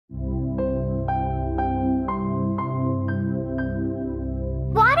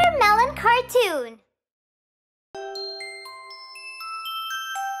cartoon.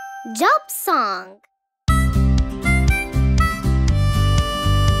 Job song.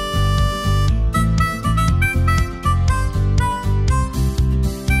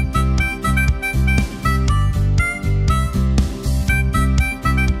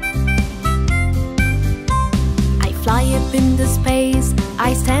 I fly up into space,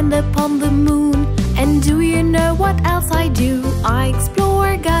 I stand upon the moon, and do you know what else I do? I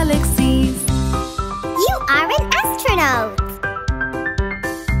explore galaxies. You are an astronaut.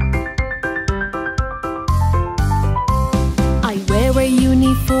 I wear a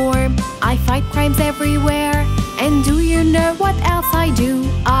uniform, I fight crimes everywhere, and do you know what else I do?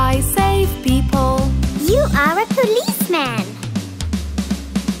 I save people. You are a policeman.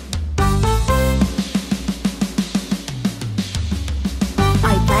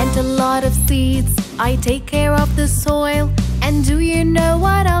 I plant a lot of seeds, I take care of the soil, and do you know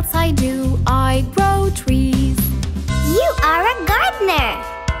what else I do? I grow trees. You are a gardener.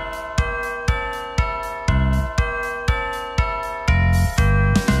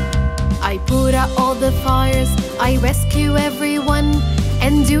 I put out all the fires, I rescue everyone,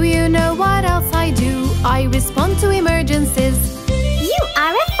 and do you know what else I do? I respond to emergencies. You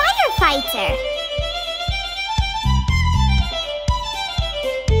are a firefighter.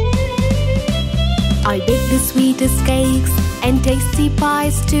 I bake the sweetest cakes and tasty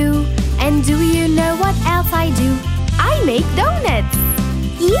pies too. And do you know what else I do? I make donuts.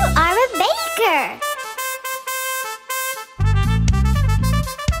 You are a baker.